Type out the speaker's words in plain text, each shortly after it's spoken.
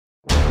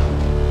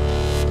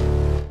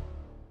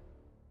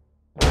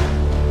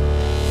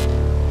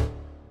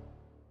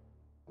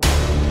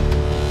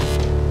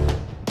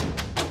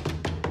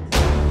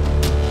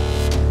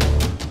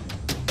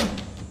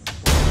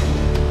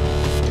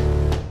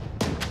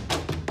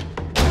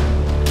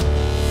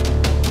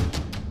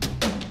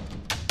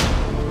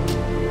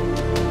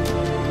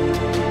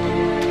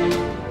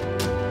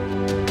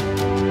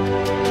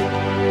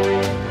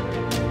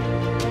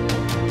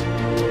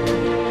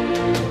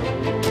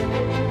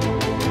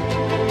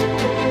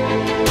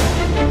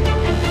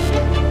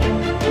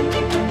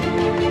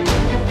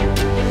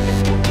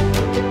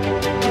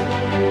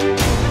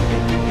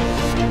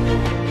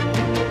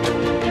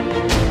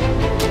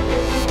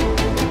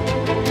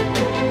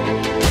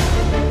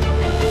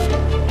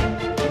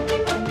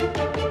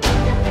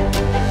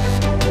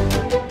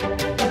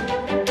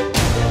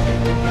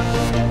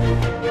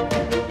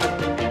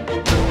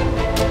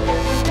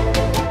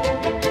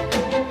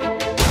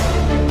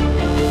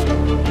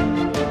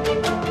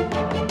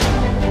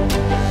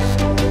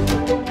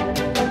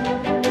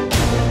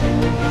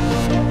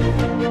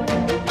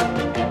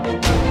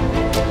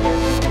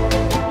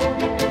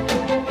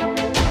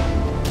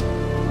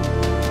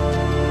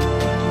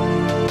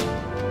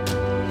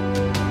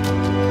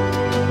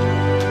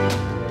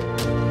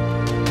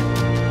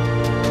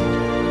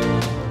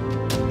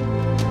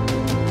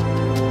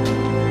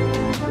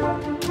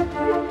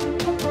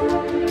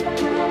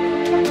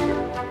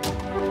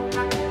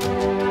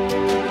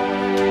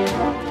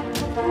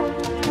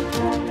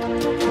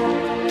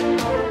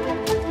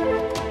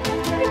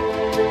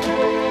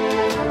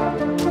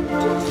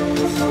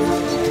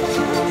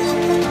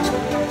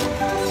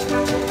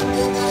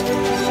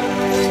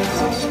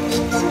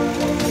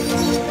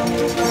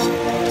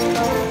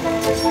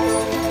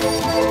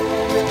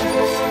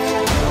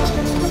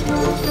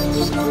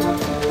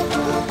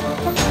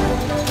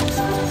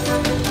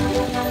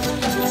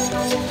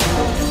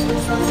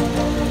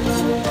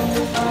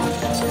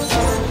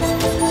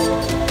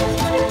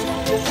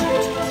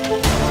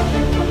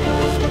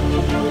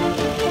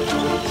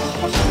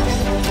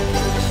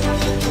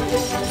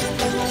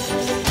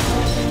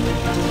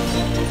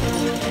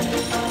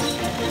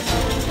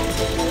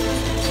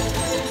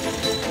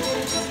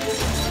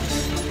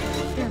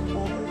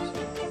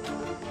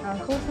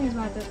cool things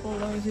about this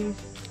bulldozer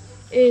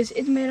is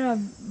it's made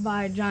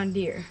by John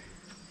Deere.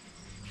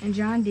 And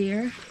John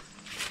Deere,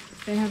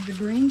 they have the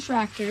green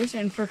tractors,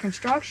 and for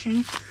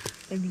construction,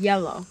 they have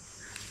yellow.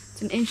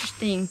 It's an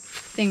interesting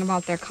thing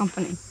about their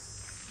company.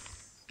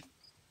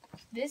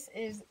 This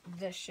is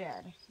the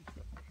shed.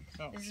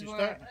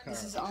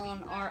 This is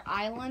on our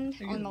island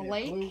on the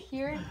lake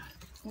here.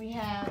 We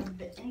have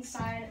the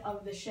inside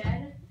of the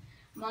shed.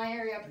 My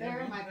area up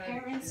there, my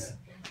parents,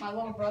 my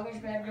little brother's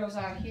bed goes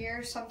out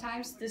here.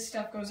 Sometimes this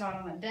stuff goes out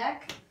on the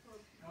deck.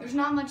 There's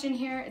not much in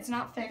here. It's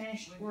not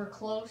finished. We're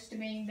close to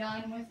being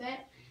done with it.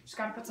 Just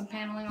gotta put some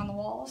paneling on the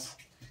walls.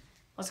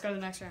 Let's go to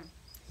the next room.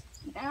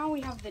 Now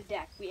we have the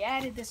deck. We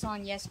added this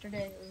on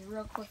yesterday. It was a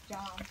real quick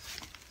job.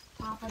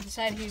 Papa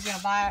decided he was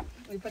gonna buy it.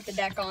 We put the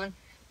deck on.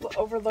 It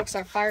overlooks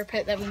our fire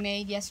pit that we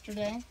made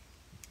yesterday.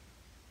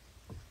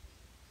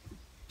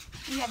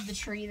 We have the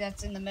tree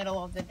that's in the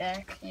middle of the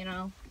deck, you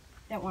know.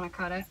 Don't want to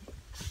cut it.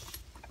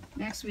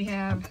 Next we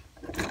have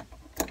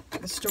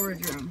the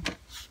storage room.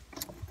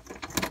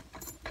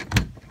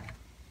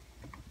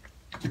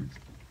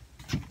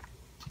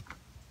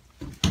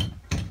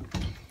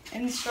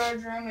 In the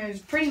storage room, it was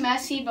pretty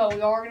messy, but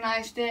we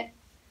organized it.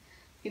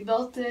 We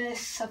built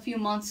this a few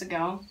months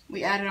ago.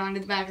 We added on to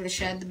the back of the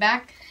shed.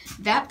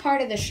 That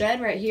part of the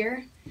shed right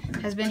here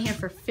has been here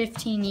for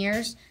 15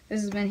 years.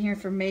 This has been here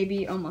for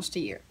maybe almost a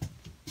year.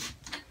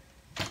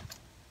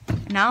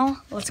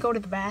 Now, let's go to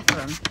the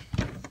bathroom.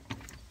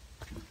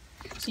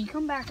 So you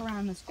come back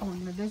around this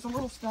corner. There's a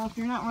little stuff.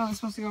 You're not really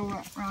supposed to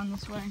go around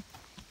this way.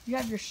 You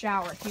have your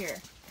shower here.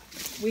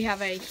 We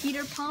have a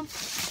heater pump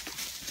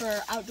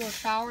for outdoor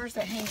showers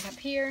that hangs up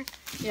here.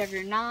 You have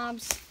your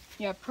knobs.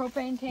 You have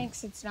propane tank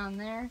sits down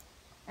there.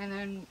 And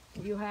then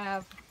we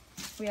have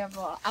an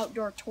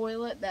outdoor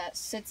toilet that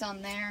sits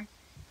on there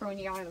for when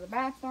you go into the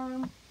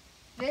bathroom.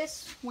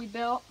 This we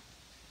built.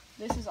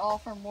 This is all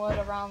from wood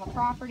around the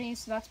property,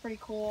 so that's pretty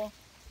cool.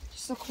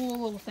 Just a cool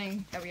little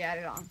thing that we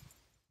added on.